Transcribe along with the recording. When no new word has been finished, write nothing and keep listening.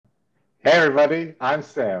Hey everybody, I'm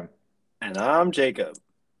Sam, And I'm Jacob,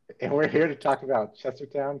 and we're here to talk about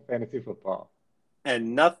Chestertown fantasy football.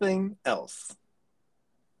 and nothing else.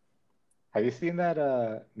 Have you seen that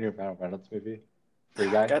new Ryan Reynolds movie,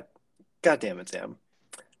 Free Guy? God, God damn it, Sam.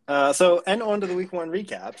 And on to the week one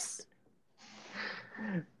recaps.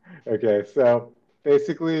 Okay, so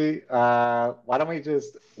basically, why don't we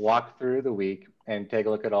just walk through the week and take a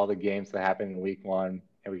look at all the games that happened in week one,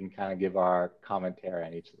 and we can kind of give our commentary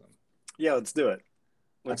on each of them. Yeah, let's do it.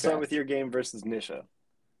 Let's start Okay, with your game versus Nisha.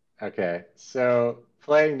 okay. So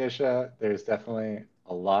playing Nisha, there's definitely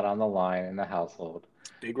a lot on the line in the household.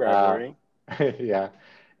 Big Uh, rivalry. yeah.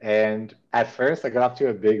 And at first, I got off to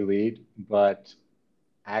a big lead, but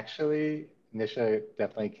actually, Nisha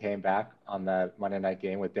definitely came back on that Monday night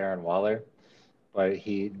game with Darren Waller, but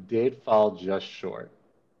he did fall just short.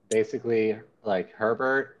 Basically, like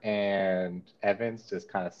Herbert and Evans just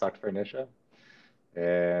kind of sucked for Nisha,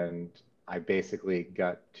 and I basically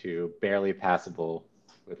got to barely passable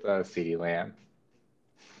with CeeDee Lamb.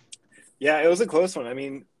 Yeah, it was a close one. I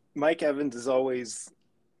mean, Mike Evans is always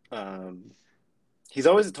um, he's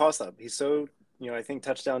always a toss up. He's so, I think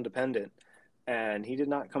touchdown dependent, and he did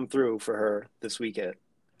not come through for her this weekend.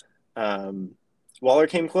 Um, Waller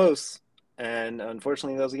came close, and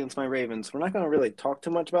unfortunately, that was against my Ravens. We're not going to really talk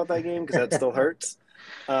too much about that game because that still hurts.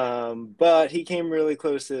 But he came really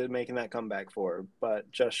close to making that comeback for her,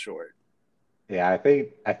 but just short. Yeah, I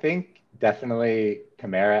think definitely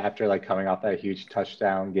Kamara after like coming off that huge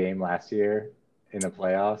touchdown game last year in the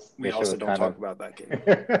playoffs, We Nisha also was don't kind talk of about that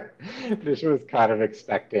game. Nisha was kind of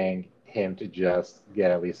expecting him to just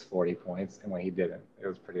get at least 40 points, and when he didn't, it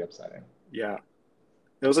was pretty upsetting. Yeah,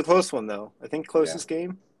 it was a close one though. I think Yeah. closest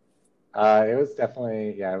game. It was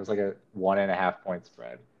definitely, yeah, it was like a 1.5 point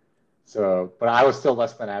spread. So, but I was still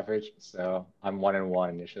less than average, so I'm 1-1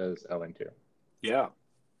 and Nisha's 0-2. Yeah,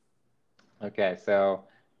 Okay, so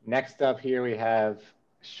next up here we have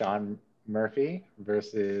Sean Murphy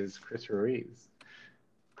versus Chris Ruiz.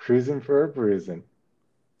 Cruising for a bruising.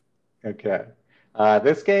 Okay.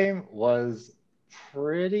 This game was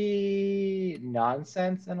pretty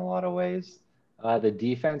nonsense in a lot of ways. The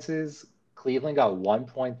defenses, Cleveland got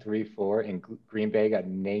 1.34 and Green Bay got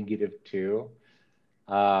 -2.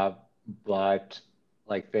 Uh, but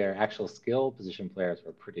like their actual skill position players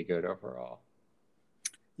were pretty good overall.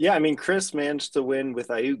 yeah. I mean, Chris managed to win with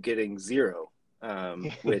Ayuk getting zero,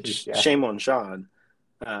 which Yeah. shame on Sean.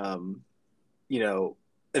 Um, you know,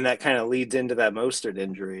 and that kind of leads into that Mostert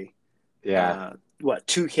injury. Yeah. What,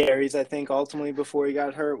 two carries, I think, ultimately before he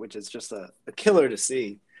got hurt, which is just a killer to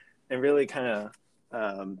see and really kind of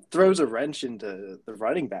throws a wrench into the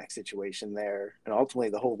running back situation there and ultimately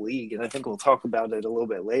the whole league. And I think we'll talk about it a little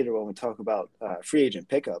bit later when we talk about free agent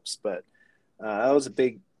pickups. But that was a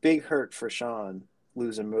big hurt for Sean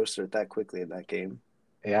losing Mostert that quickly in that game.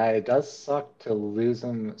 Yeah, it does suck to lose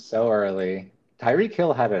him so early. Tyreek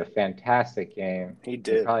Hill had a fantastic game. He He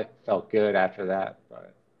did. probably felt good after that,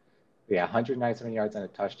 but yeah, 197 yards and a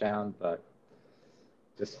touchdown, but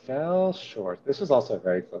just fell short. This was also a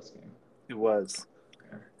very close game. It was.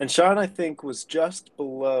 Yeah, And Sean, I think, was just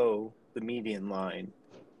below the median line,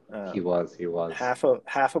 he um, was, he was. half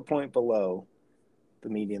a point below the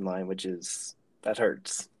median line, which is that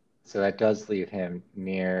hurts. So that does leave him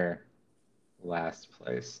near last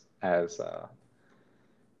place as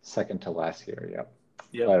second to last year. Yep.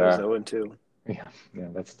 Yep, But it was 0-2. yeah, yeah,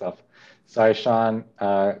 that's tough. Sorry, Sean.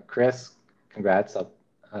 Chris, congrats up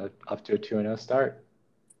to a 2-0 start.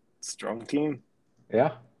 Strong team.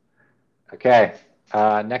 Yeah. Okay.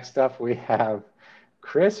 Next up, we have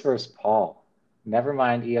Chris versus Paul. Never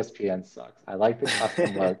mind, ESPN sucks. I like the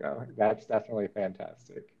custom logo. That's definitely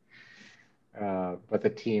fantastic. But the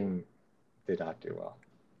team did not do well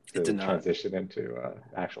It to did not. transition into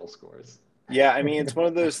actual scores. Yeah, I mean, it's one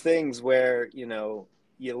of those things where, you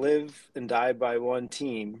live and die by one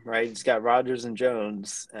team, right? It's got Rodgers and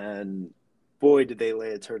Jones, and boy, did they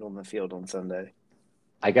lay a turtle in the field on Sunday.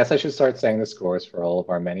 I guess I should start saying the scores for all of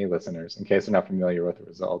our many listeners in case they're not familiar with the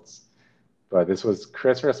results. But this was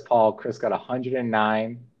Chris versus Paul. Chris got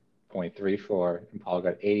 109.34 and Paul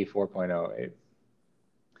got 84.08.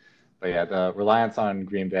 But yeah, the reliance on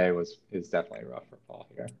Green Bay was is definitely rough for Paul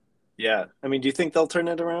here. Yeah. I mean, do you think they'll turn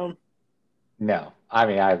it around? No, I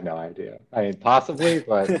mean I have no idea. I mean possibly,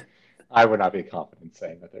 but I would not be confident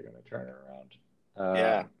saying that they're going to turn it around.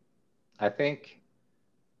 Yeah. I think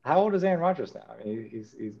how old is Aaron Rodgers now? I mean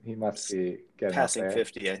he must be getting up Passing there.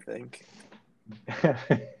 50, I think.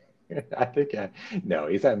 I think no,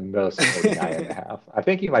 he's at most 49 and a half. I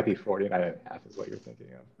think he might be 49 and a half is what you're thinking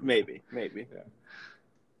of. Maybe, maybe. Yeah.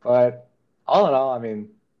 But all in all, I mean,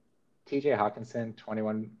 TJ Hawkinson,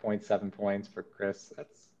 21.7 points for Chris.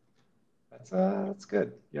 That's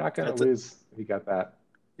good. You're not gonna That's lose if you got that.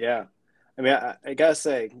 yeah. I mean, I gotta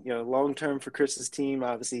say, long term for Chris's team,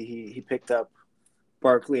 obviously he picked up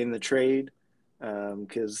Barkley in the trade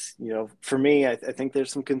because for me, I think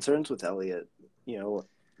there's some concerns with Elliott. You know,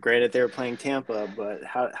 granted they were playing Tampa, but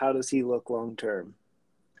how does he look long term?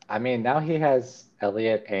 I mean, now he has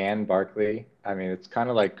Elliott and Barkley. I mean, it's kind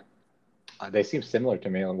of like they seem similar to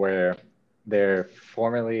me, where they're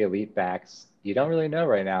formerly elite backs. You don't really know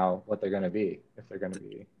right now what they're going to be, if they're going to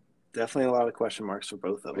be. Definitely a lot of question marks for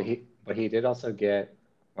both of But them. he did also get,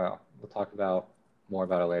 well, we'll talk about more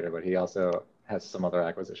about it later, but he also has some other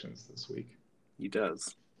acquisitions this week. He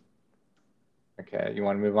does. Okay, you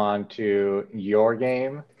want to move on to your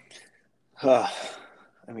game? I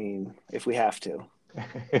mean, if we have to.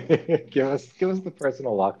 Give us the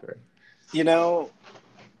personal walkthrough. You know,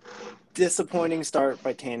 disappointing start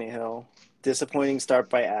by Tannehill. Disappointing start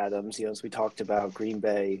by Adams. As we talked about, Green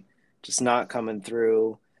Bay just not coming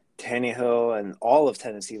through. Tannehill and all of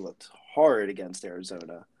Tennessee looked hard against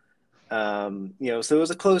Arizona. So it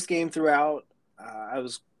was a close game throughout. I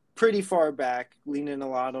was pretty far back, leaning a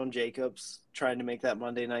lot on Jacobs, trying to make that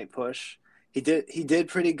Monday night push. He did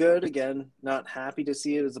pretty good. Again, not happy to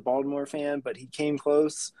see it as a Baltimore fan, but he came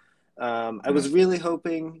close. I was really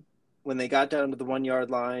hoping when they got down to the 1 yard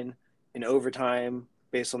line in overtime,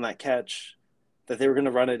 based on that catch, that they were going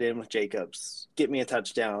to run it in with Jacobs, get me a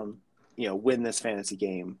touchdown, win this fantasy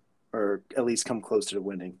game, or at least come closer to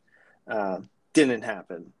winning. Didn't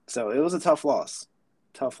happen. So it was a tough loss.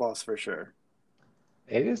 Tough loss for sure.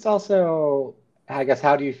 It is also, I guess,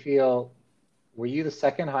 how do you feel? Were you the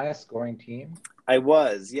second highest scoring team? I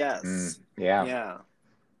was, yes. Yeah. Yeah.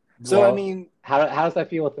 So, I Well, mean, how does that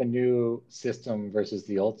feel with the new system versus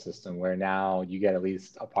the old system, where now you get at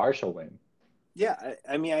least a partial win? yeah,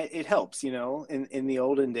 it helps, in the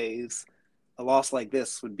olden days, a loss like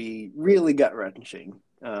this would be really gut wrenching.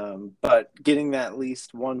 But getting that at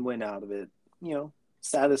least one win out of it,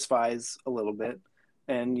 satisfies a little bit.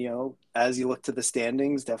 And, as you look to the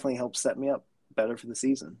standings, definitely helps set me up better for the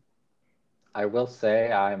season. I will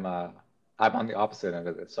say I'm on the opposite end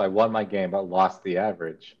of this. So I won my game but lost the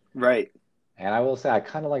average. Right. And I will say I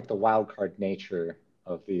kind of like the wild card nature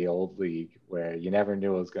of the old league, where you never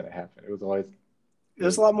knew what was going to happen. It was always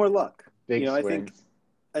There's a the lot more luck. big I think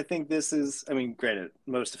swings. this is, I mean, granted,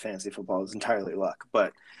 most of fantasy football is entirely luck,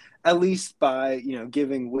 but at least by,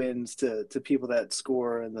 giving wins to people that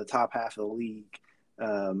score in the top half of the league,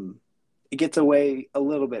 um, it gets away a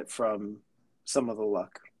little bit from some of the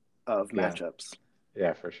luck of Yeah, matchups.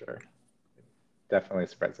 yeah, for sure. Definitely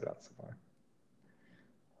spreads it out some more.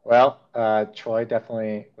 Well, Troy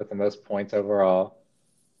definitely with the most points overall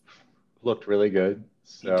looked really good.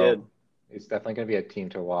 He So did. it's definitely going to be a team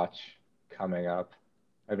to watch coming up.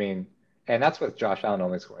 I mean, and that's with Josh Allen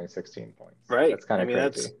only scoring 16 points. Right. That's kind I of mean,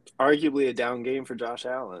 crazy. that's arguably a down game for Josh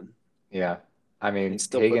Allen. Yeah. I And he mean,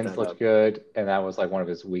 still put Higgins that looked up. good, and that was like one of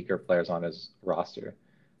his weaker players on his roster.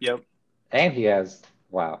 Yep. And he has,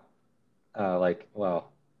 wow,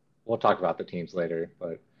 well, we'll talk about the teams later,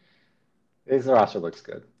 but his roster looks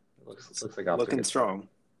good. It looks like off to a Looking good start. strong.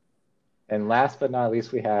 And last but not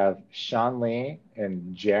least, we have Sean Lee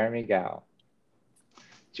and Jeremy Gao.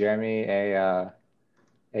 Jeremy, a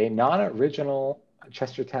non-original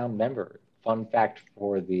Chestertown member. Fun fact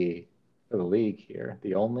for the league here,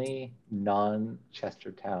 the only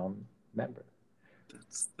non-Chestertown member.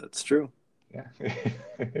 That's true. Yeah.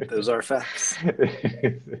 Those are facts.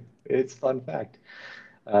 It's fun fact.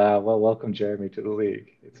 Well, welcome Jeremy to the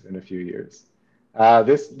league. It's been a few years.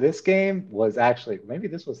 This game was actually, maybe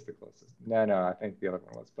this was the closest. No, I think the other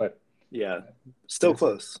one was, but Yeah. Still this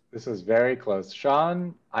was close. this was very close.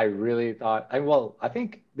 Sean, I really thought, I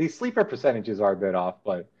think these sleeper percentages are a bit off,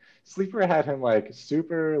 but sleeper had him like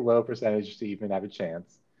super low percentage to even have a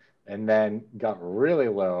chance, and then got really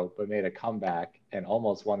low but made a comeback and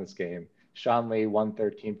almost won this game. Sean Lee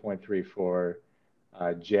 113.34,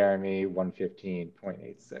 Jeremy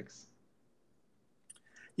 115.86.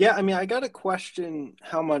 Yeah, I mean, I got to question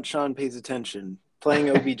how much Sean pays attention playing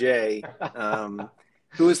OBJ,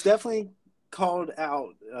 who was definitely called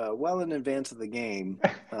out well in advance of the game.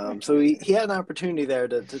 So he had an opportunity there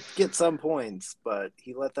to get some points, but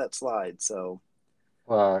he let that slide. So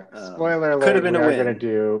Well, spoiler could have alert, been we a are going to win.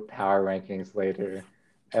 do power rankings later.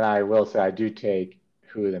 And I will say I do take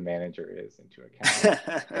who the manager is into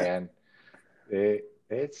account. And you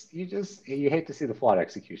hate to see the flawed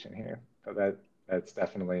execution here, but that's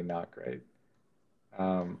definitely not great.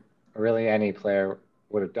 Um, really, any player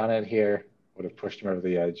would have done it here, would have pushed him over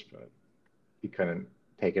the edge, but he couldn't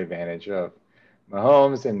take advantage of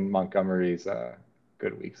Mahomes and Montgomery's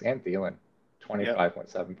good weeks, and Thielen, Yep,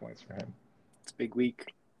 25.7 points for him. it's a big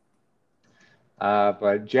week.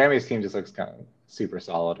 But Jeremy's team just looks kind of super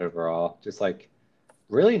solid overall. Just like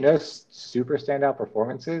really no super standout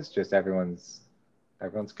performances. Just everyone's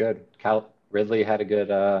good. Cal Ridley had a good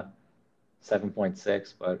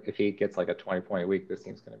 7.6, but if he gets like a 20-point week, this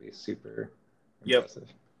team's going to be super Yep. impressive.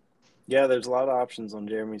 Yeah, there's a lot of options on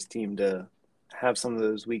Jeremy's team to have some of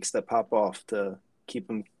those weeks that pop off to keep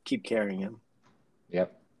carrying him.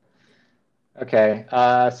 Yep. Okay.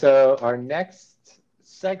 So our next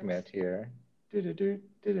segment here is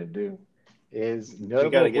We got to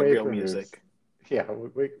notable get real waiver moves. music. Yeah, we'll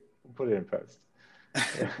put it in post.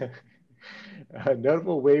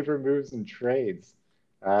 Notable waiver moves and trades.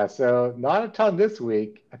 So not a ton this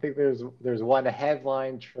week. I think there's one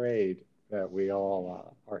headline trade that we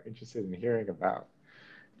all are interested in hearing about.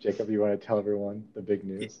 Jacob, you want to tell everyone the big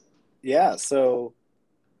news? Yeah, so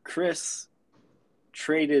Chris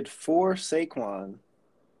traded for Saquon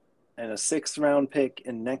and a 6th-round pick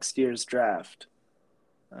in next year's draft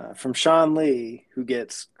from Sean Lee, who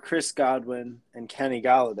gets Chris Godwin and Kenny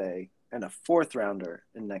Galladay, and a 4th-rounder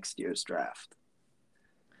in next year's draft.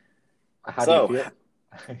 How do you So, feel?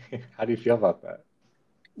 How do you feel about that?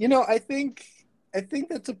 I think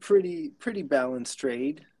that's a pretty balanced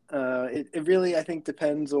trade. It really, I think,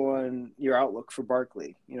 depends on your outlook for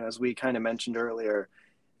Barkley. As we kind of mentioned earlier,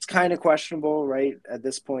 it's kind of questionable, right? At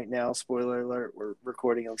this point now, spoiler alert, we're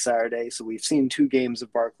recording on Saturday, so we've seen 2 games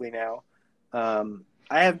of Barkley now.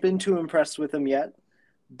 I haven't been too impressed with him yet,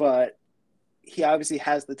 but he obviously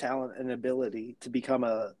has the talent and ability to be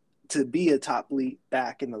a top lead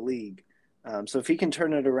back in the league. So if he can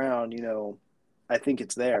turn it around, I think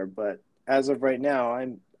it's there. But as of right now,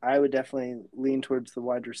 I would definitely lean towards the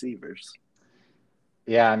wide receivers.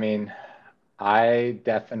 Yeah, I mean, I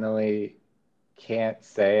definitely can't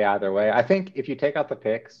say either way. I think if you take out the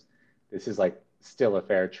picks, this is like still a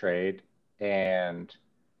fair trade. And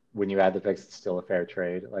when you add the picks, it's still a fair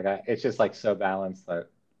trade. It's just like so balanced that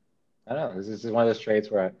I don't know. This is one of those trades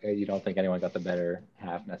where you don't think anyone got the better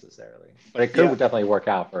half necessarily, but it could Yeah, definitely work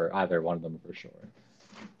out for either one of them for sure.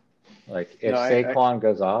 Like if no, Saquon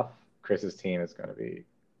goes off, Chris's team is going to be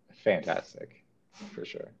fantastic for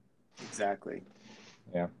sure. exactly.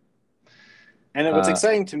 Yeah. And what's Uh,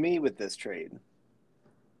 exciting to me with this trade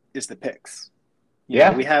is the picks. We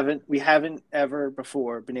yeah. haven't ever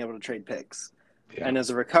before been able to trade picks. Yeah. And as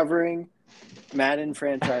a recovering Madden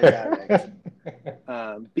franchise addict,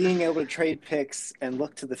 being able to trade picks and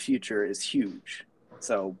look to the future is huge.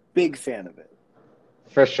 So big fan of it.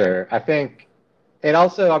 For sure. I think it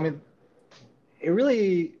also, I mean, it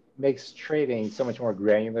really makes trading so much more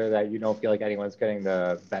granular that you don't feel like anyone's getting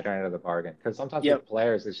the better end of the bargain. Because sometimes Yep. with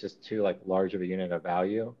players, it's just too like large of a unit of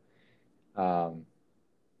value. Um,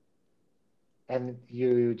 and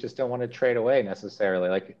you just don't want to trade away necessarily.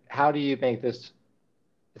 Like, how do you make this?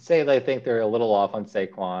 Say they think they're a little off on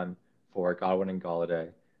Saquon for Godwin and Golladay.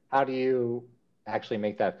 How do you actually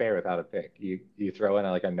make that fair without a pick? You throw in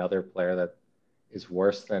like another player that is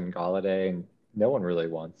worse than Golladay and no one really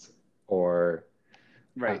wants, or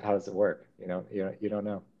Right. how does it work? You don't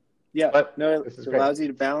know. Yeah. But No, this is it great. allows you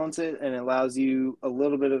to balance it and it allows you a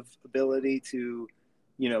little bit of ability to,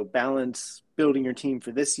 balance building your team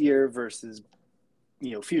for this year versus,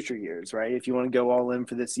 future years, right? If you want to go all in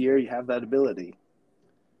for this year, you have that ability.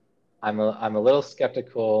 I'm a little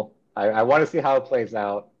skeptical. I want to see how it plays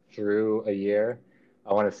out through a year.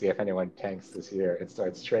 I want to see if anyone tanks this year and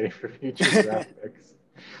starts trading for future draft picks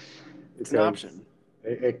It's an because option.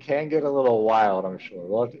 it can get a little wild, I'm sure.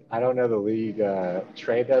 Well, I don't know the league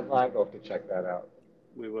trade deadline. We'll have to check that out.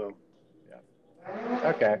 We will. Yeah.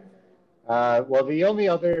 Okay. Well, the only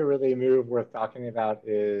other really move worth talking about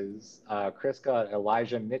is Chris got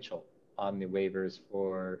Elijah Mitchell on the waivers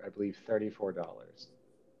for, I believe, $34.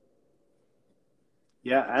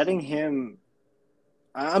 Yeah, adding him,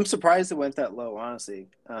 I'm surprised it went that low, honestly.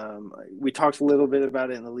 We talked a little bit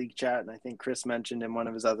about it in the league chat, and I think Chris mentioned in one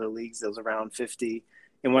of his other leagues it was around 50.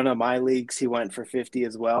 In one of my leagues, he went for 50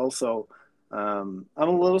 as well. So I'm a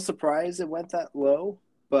little surprised it went that low,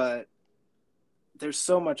 but there's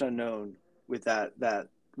so much unknown with that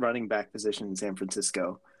running back position in San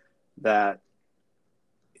Francisco. That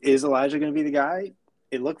is Elijah going to be the guy?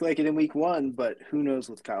 It looked like it in week 1, but who knows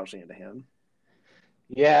with Kyle Shanahan?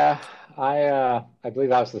 Yeah, I believe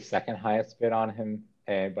that was the second highest bid on him,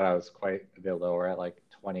 but I was quite a bit lower at like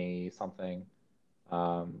 20 something,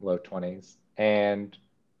 low 20s. And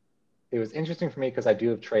it was interesting for me because I do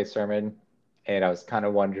have Trey Sermon, and I was kind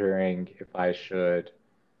of wondering if I should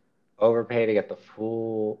overpay to get the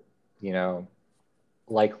full, you know,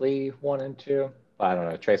 likely 1 and 2. But I don't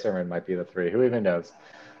know. Trey Sermon might be the 3. Who even knows?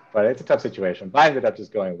 But it's a tough situation. But I ended up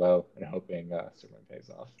just going low and hoping Sermon pays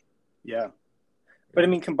off. Yeah. But I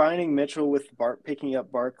Yeah. mean, combining Mitchell with picking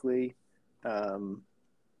up Barkley, um,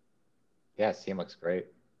 Yeah, Seam looks great.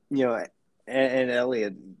 you know, and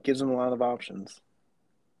Elliott gives him a lot of options.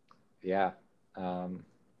 Yeah. Um,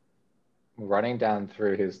 Running down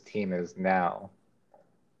through his team is now.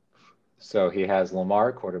 So he has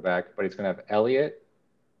Lamar quarterback, but he's going to have Elliott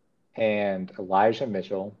and Elijah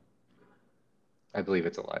Mitchell. I believe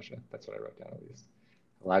it's Elijah. That's what I wrote down at least.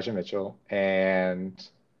 Elijah Mitchell and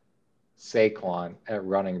Saquon at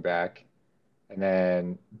running back, and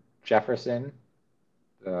then Jefferson,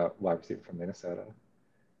 the wide receiver from Minnesota,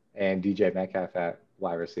 and DJ Metcalf at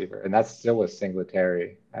wide receiver. And that's still with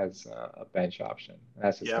Singletary as a bench option.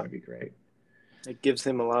 That's just Yeah. going to be great. It gives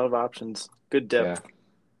him a lot of options. Good Yeah, depth.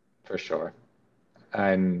 for sure.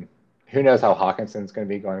 And who knows how Hawkinson's going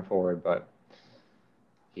to be going forward, but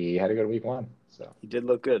he had a good week 1. So, He did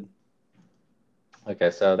look good. okay,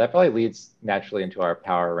 so that probably leads naturally into our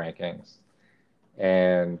power rankings.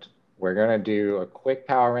 And we're going to do a quick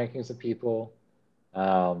power rankings of people.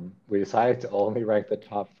 We decided to only rank the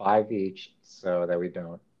top 5 each so that we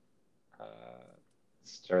don't uh,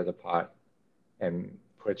 stir the pot and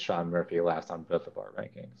put Sean Murphy last on both of our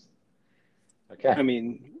rankings. Okay. I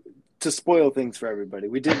mean, to spoil things for everybody,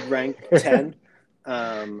 we did rank 10,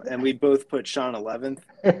 and we both put Sean 11th,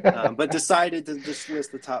 but decided to just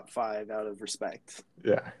list the top 5 out of respect.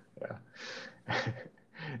 Yeah, yeah.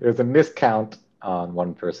 It was a miscount on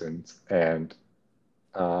one person's, and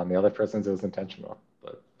on the other person's it was intentional,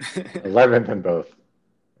 but 11th in both.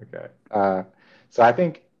 Okay. So I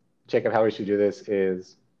think, Jacob, how we should do this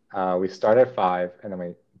is we start at 5 and then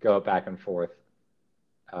we go back and forth,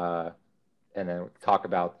 uh, and then talk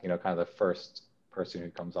about, kind of the first person who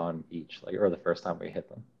comes on each, like, or the first time we hit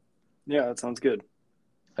them. Yeah, that sounds good.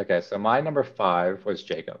 Okay, so my number 5 was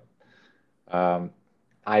Jacob. Um,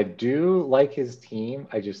 I do like his team.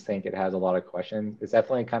 I just think it has a lot of questions. It's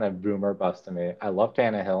definitely kind of boomer bust to me. I love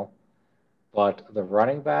Tannehill, but the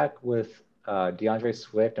running back with DeAndre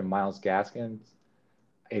Swift and Miles Gaskins,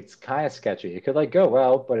 it's kind of sketchy. It could like go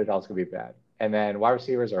well, but it also could be bad. And then wide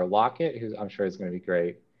receivers are Lockett, who I'm sure is going to be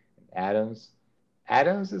great, and Adams.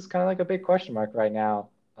 Adams is kind of like a big question mark right now.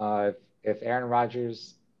 If Aaron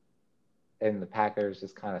Rodgers and the Packers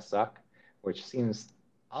just kind of suck, which seems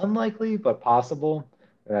unlikely but possible,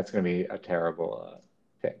 then that's going to be a terrible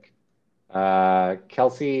pick.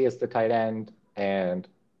 Kelsey is the tight end, and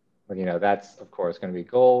that's of course going to be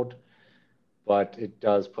gold, but it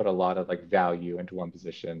does put a lot of like value into one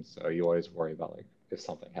position, so you always worry about like if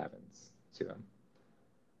something happens to them.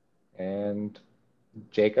 And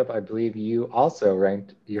Jacob, I believe you also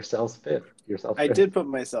ranked yourself fifth. Yourself I fifth. did put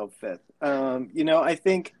myself 5th. I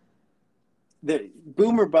think the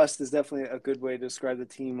boomer bust is definitely a good way to describe the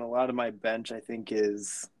team. A lot of my bench, I think,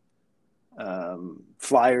 is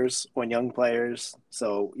flyers on young players.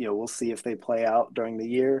 So, we'll see if they play out during the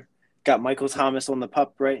year. Got Michael Thomas on the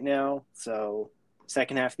pup right now. So,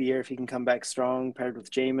 second half of the year, if he can come back strong, paired with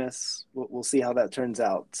Jameis, we'll see how that turns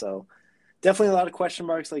out. So, definitely a lot of question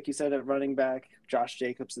marks, like you said, at running back. Josh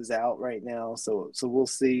Jacobs is out right now. So we'll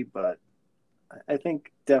see. But I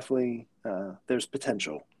think definitely there's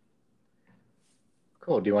potential.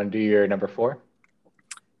 Cool. Do you want to do your number 4?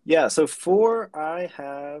 Yeah. So 4, I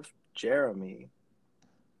have Jeremy.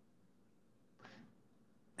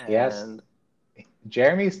 Yes. And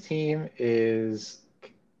Jeremy's team is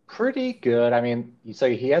pretty good. I mean, so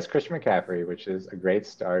he has Christian McCaffrey, which is a great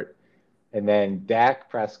start. And then Dak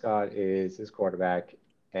Prescott is his quarterback,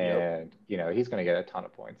 yep, and he's going to get a ton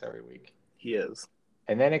of points every week. he is.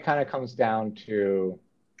 And then it kind of comes down to,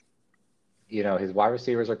 his wide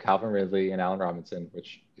receivers are Calvin Ridley and Allen Robinson,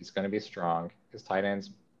 which is going to be strong. His tight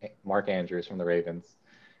ends, Mark Andrews from the Ravens,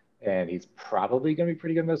 and he's probably going to be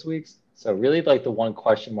pretty good most weeks. So really, like the one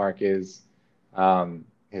question mark is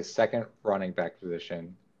his second running back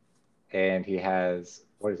position, and he has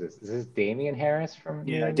what is this? Is this Damian Harris from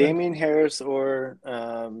New Yeah, England? Damian Harris or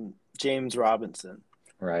James Robinson.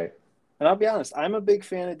 Right. And I'll be honest, I'm a big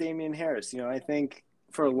fan of Damian Harris. I think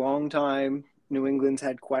for a long time, New England's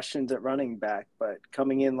had questions at running back, but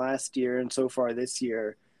coming in last year and so far this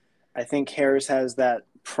year, I think Harris has that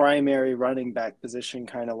primary running back position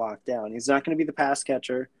kind of locked down. He's not going to be the pass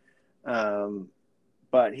catcher, um,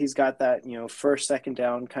 but he's got that first, second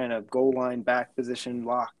down kind of goal line back position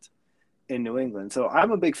locked in New England. So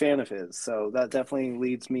I'm a big fan of his. So that definitely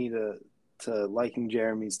leads me to liking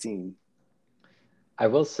Jeremy's team. I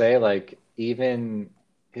will say, like, even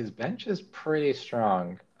his bench is pretty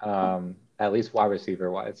strong. at least wide receiver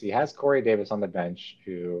wise. He has Corey Davis on the bench,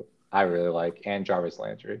 who I really like, and Jarvis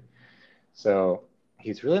Landry. So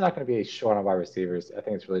he's really not going to be short on wide receivers. I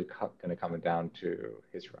think it's really going to come down to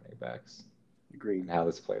his running backs Agreed. and how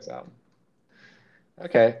this plays out.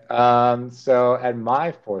 Okay, so at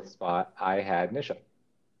my fourth spot, I had Nisha.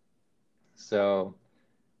 So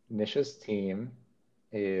Nisha's team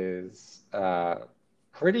is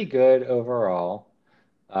pretty good overall.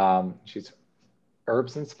 She's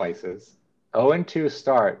herbs and spices. 0-2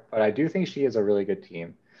 start, but I do think she is a really good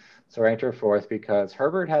team. So I ranked her fourth because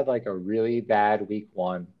Herbert had like a really bad week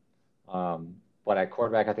one. But at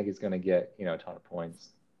quarterback, I think he's going to get, a ton of points.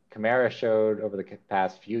 Kamara showed over the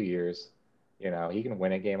past few years, he can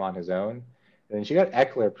win a game on his own. And then she got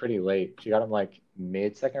Eckler pretty late. She got him like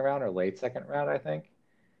mid second round or late second round, I think.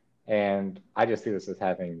 And I just see this as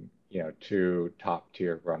having, two top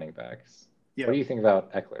tier running backs. Yeah. What do you think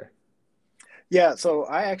about Eckler? Yeah, so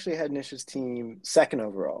I actually had Nish's team second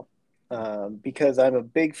overall because I'm a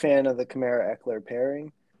big fan of the Kamara Eckler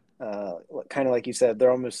pairing. Kind of like you said,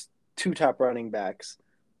 they're almost two top running backs.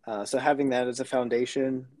 So having that as a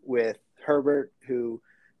foundation with Herbert, who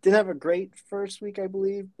didn't have a great first week, I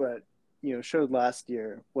believe, but showed last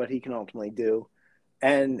year what he can ultimately do,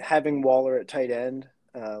 and having Waller at tight end,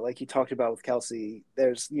 like you talked about with Kelsey,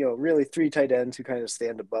 there's really three tight ends who kind of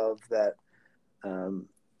stand above that.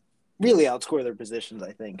 Really outscore their positions,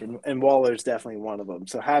 I think. And Waller's definitely one of them.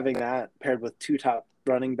 So having that paired with two top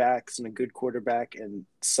running backs and a good quarterback and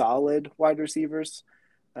solid wide receivers,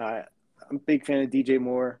 I'm a big fan of DJ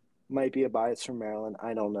Moore. Might be a bias from Maryland.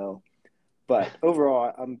 I don't know. But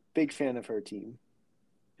overall, I'm a big fan of her team.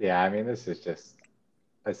 Yeah, I mean, this is just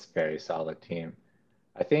a very solid team.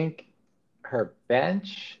 I think her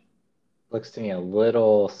bench looks to me a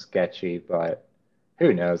little sketchy, but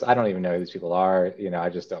who knows? I don't even know who these people are. I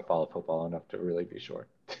just don't follow football enough to really be sure.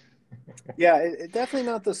 Yeah, definitely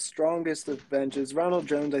not the strongest of benches. Ronald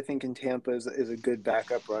Jones, I think, in Tampa is a good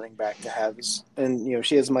backup running back to have. And,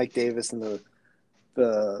 she has Mike Davis in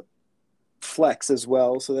the flex as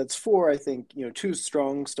well. So that's four, I think, two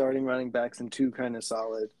strong starting running backs and two kind of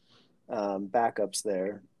solid backups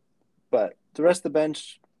there. But the rest of the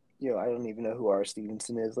bench, I don't even know who R.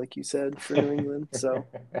 Stevenson is, like you said, for New England. So,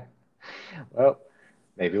 well,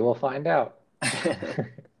 maybe we'll find out.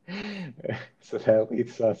 So that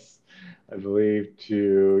leads us, I believe,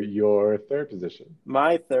 to your third position.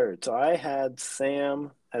 my third. So I had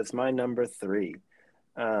Sam as my number three.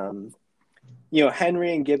 Um,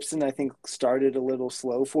 Henry and Gibson, I think, started a little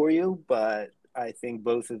slow for you, but I think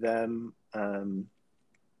both of them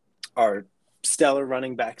are stellar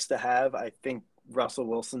running backs to have. I think Russell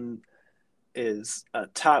Wilson is a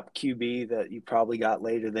top QB that you probably got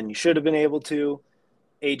later than you should have been able to.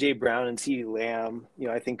 AJ Brown and CeeDee Lamb,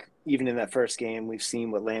 I think even in that first game, we've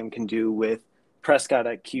seen what Lamb can do with Prescott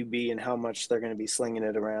at QB and how much they're going to be slinging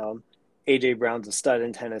it around. AJ Brown's a stud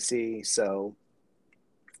in Tennessee, so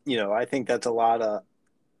I think that's a lot of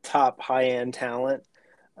top high end talent.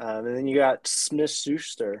 And then you got Smith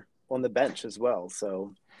Schuster on the bench as well,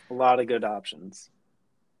 so a lot of good options.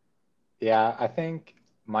 Yeah, I think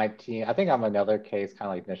I'm another case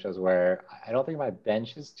kind of like Nisha's where I don't think my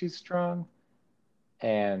bench is too strong.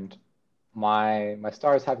 And my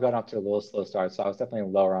stars have gone up to a little slow start, so I was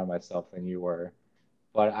definitely lower on myself than you were.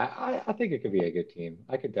 But I think it could be a good team.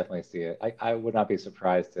 I could definitely see it. I would not be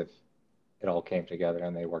surprised if it all came together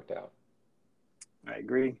and they worked out. I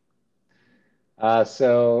agree.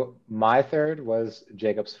 So my third was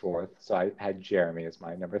Jacob's fourth. So I had Jeremy as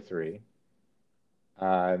my number three.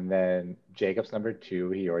 And then Jacob's number two,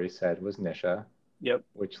 he already said was Nisha, Yep.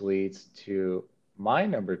 which leads to my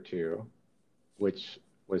number two, which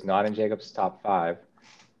was not in Jacob's top five.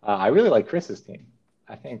 I really like Chris's team.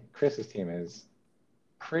 I think Chris's team is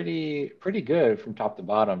pretty good from top to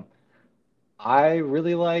bottom. I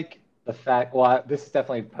really like the fact, well, this is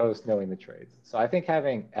definitely post knowing the trades. So I think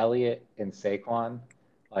having Elliott and Saquon,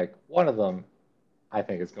 like one of them, I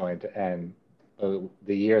think is going to end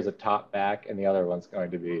the year as a top back, and the other one's going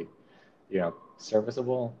to be,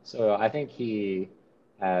 serviceable. So I think he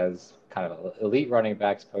has kind of elite running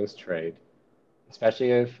backs post trade, especially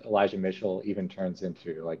if Elijah Mitchell even turns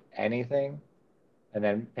into like anything. And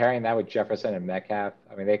then pairing that with Jefferson and Metcalf,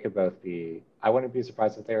 I mean, they could both be. I wouldn't be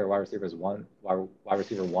surprised if they were wide receiver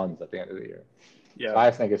ones at the end of the year. So Yeah. I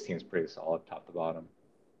just think his team's pretty solid, top to bottom.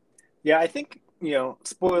 Yeah, I think,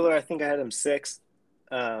 spoiler, I think I had him sixth.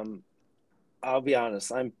 I'll be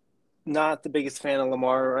honest, I'm not the biggest fan of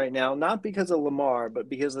Lamar right now. Not because of Lamar, but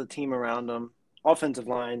because of the team around him. Offensive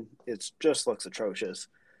line, it just looks atrocious.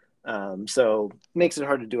 So makes it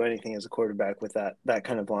hard to do anything as a quarterback with that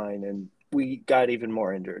kind of line. And we got even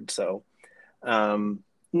more injured. So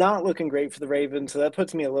Not looking great for the Ravens, so that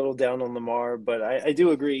puts me a little down on Lamar. But I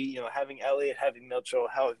do agree, having Elliott, having Mitchell,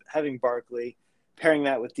 having Barkley, pairing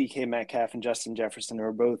that with DK Metcalf and Justin Jefferson, who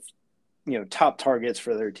are both, top targets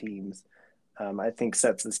for their teams, I think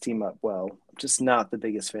sets this team up well. I'm just not the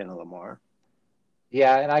biggest fan of Lamar.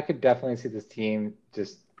 Yeah, and I could definitely see this team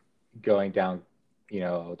just going down, the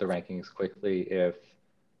rankings quickly if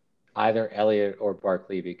either Elliott or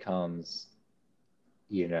Barkley becomes,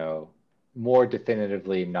 more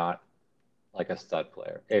definitively not like a stud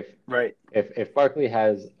player. Right. If Barkley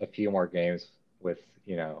has a few more games with,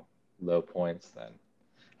 low points, then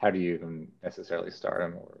how do you even necessarily start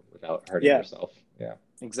him or without hurting Yeah, yourself? Yeah.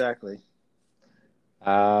 exactly.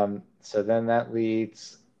 So then that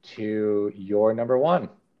leads to your number one,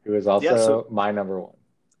 who is Yeah. So also my number one.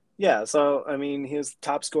 yeah. So I mean, he was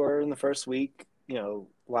top scorer in the first week.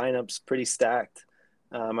 Lineup's pretty stacked.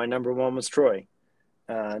 My number one was Troy.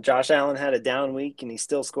 Josh Allen had a down week, and he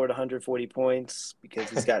still scored 140 points because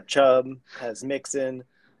he's got Chubb, has Mixon,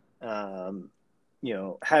 having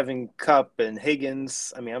Cup and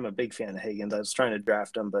Higgins. I mean, I'm a big fan of Higgins. I was trying to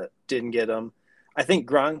draft him, but didn't get him. I think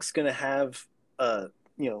Gronk's going to have a,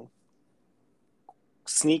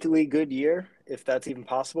 sneakily good year, if that's even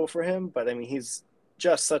possible for him. But I mean, he's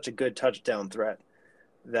just such a good touchdown threat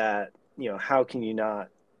that, how can you not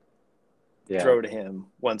Yeah. throw to him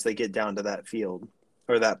once they get down to that field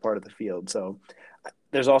or that part of the field? So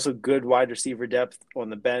there's also good wide receiver depth on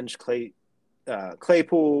the bench.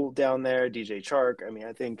 Claypool down there, DJ Chark. I mean,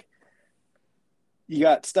 I think you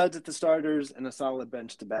got studs at the starters and a solid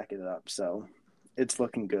bench to back it up. So it's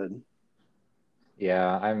looking good.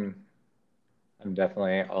 Yeah, I'm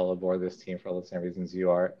definitely all aboard this team for all the same reasons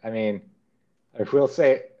you are. I mean, if we'll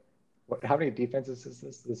say, how many defenses is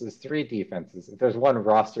this? This is three defenses. If there's one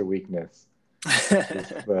roster weakness,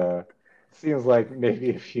 seems like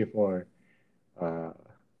maybe a few more uh,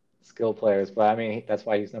 skill players. But I mean, that's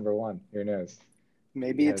why he's number one. Who knows? He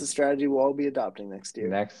Maybe it's a has strategy we'll all be adopting next year.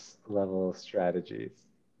 next level strategies.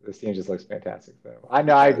 This team just looks fantastic, though. I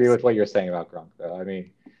know It I agree does. with what you're saying about Gronk, though. I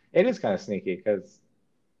mean, it is kind of sneaky because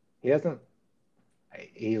he doesn't.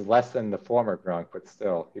 He's less than the former Gronk, but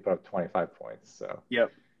still, he put up 25 points. So,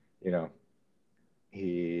 Yep. you know,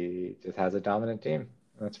 he just has a dominant team.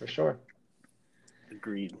 That's for sure.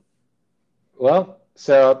 Agreed. Well,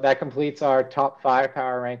 so that completes our top five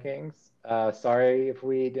power rankings. Sorry if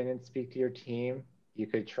we didn't speak to your team. You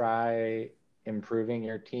could try improving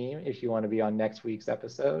your team if you want to be on next week's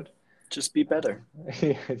episode. Just be better.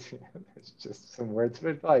 It's just some words of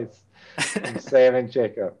advice from Sam and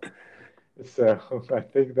Jacob. So I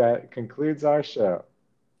think that concludes our show.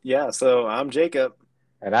 Yeah. So I'm Jacob.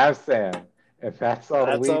 And I'm Sam. And that's all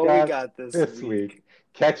That's we all we got got this this week. week.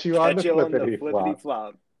 Catch you on the Catch you on the flippity flippity flop.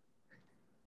 flop.